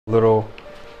Little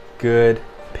good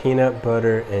peanut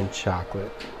butter and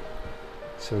chocolate.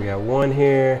 So we got one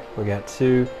here, we got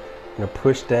two. I'm gonna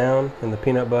push down in the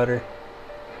peanut butter.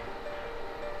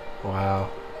 Wow.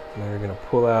 And then we're gonna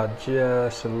pull out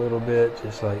just a little bit,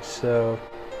 just like so.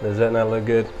 Does that not look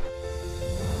good?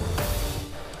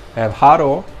 I have hot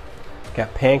oil,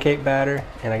 got pancake batter,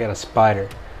 and I got a spider.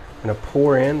 I'm gonna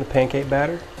pour in the pancake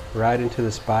batter right into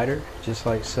the spider, just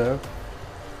like so.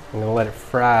 I'm gonna let it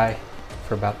fry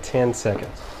for about 10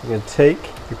 seconds. You're gonna take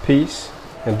your piece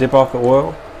and dip off the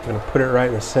oil. I'm gonna put it right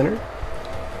in the center.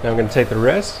 Now I'm gonna take the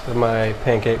rest of my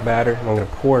pancake batter and I'm gonna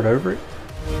pour it over it.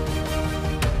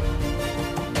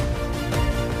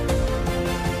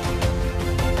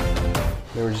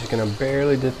 Then we're just gonna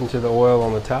barely dip into the oil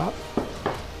on the top.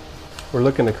 We're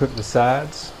looking to cook the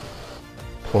sides.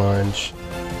 Plunge.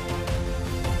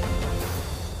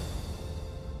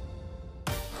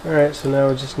 Alright, so now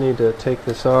we just need to take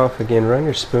this off. Again, run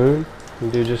your spoon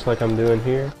and do just like I'm doing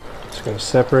here. Just going to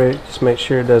separate, just make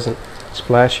sure it doesn't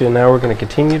splash you. And now we're going to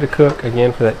continue to cook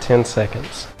again for that 10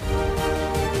 seconds.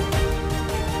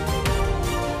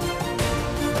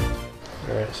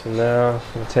 Alright, so now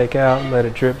I'm going to take out and let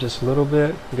it drip just a little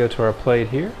bit. Go to our plate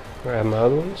here, where I have my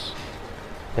other ones.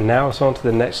 And now it's on to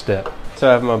the next step. So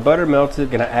I have my butter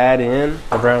melted, going to add in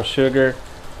the brown sugar,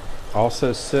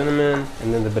 also cinnamon,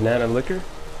 and then the banana liquor.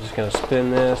 Just gonna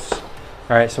spin this.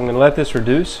 All right, so I'm gonna let this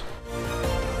reduce.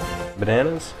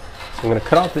 Bananas. So I'm gonna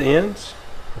cut off the ends,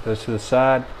 put those to the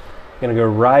side. I'm gonna go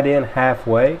right in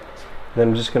halfway. Then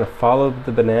I'm just gonna follow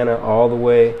the banana all the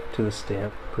way to the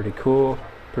stem. Pretty cool,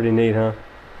 pretty neat, huh?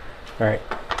 All right,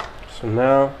 so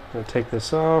now I'm gonna take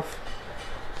this off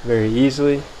very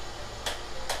easily,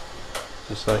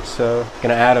 just like so.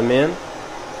 Gonna add them in.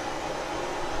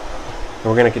 And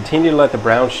we're gonna continue to let the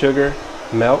brown sugar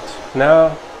melt.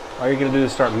 Now, all you're gonna do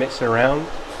is start mixing around.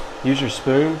 Use your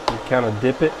spoon and kind of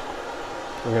dip it.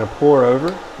 We're gonna pour over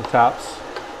the tops.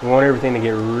 We want everything to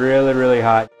get really, really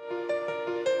hot.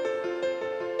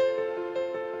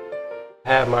 I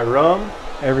have my rum,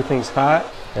 everything's hot,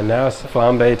 and now it's the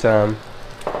flambe time.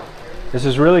 This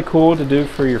is really cool to do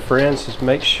for your friends. Just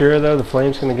make sure though the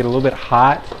flame's gonna get a little bit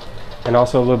hot and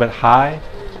also a little bit high.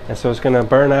 And so it's gonna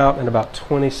burn out in about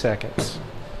 20 seconds.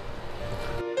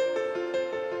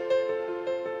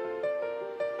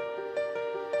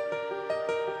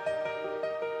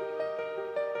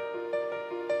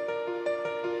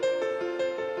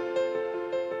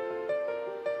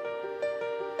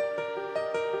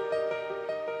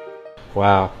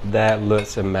 Wow, that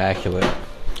looks immaculate.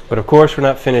 But of course we're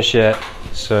not finished yet,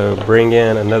 so bring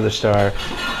in another star.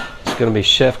 It's gonna be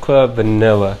Chef Club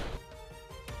Vanilla.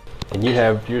 And you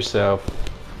have yourself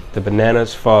the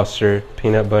Bananas Foster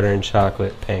peanut butter and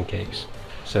chocolate pancakes.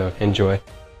 So enjoy.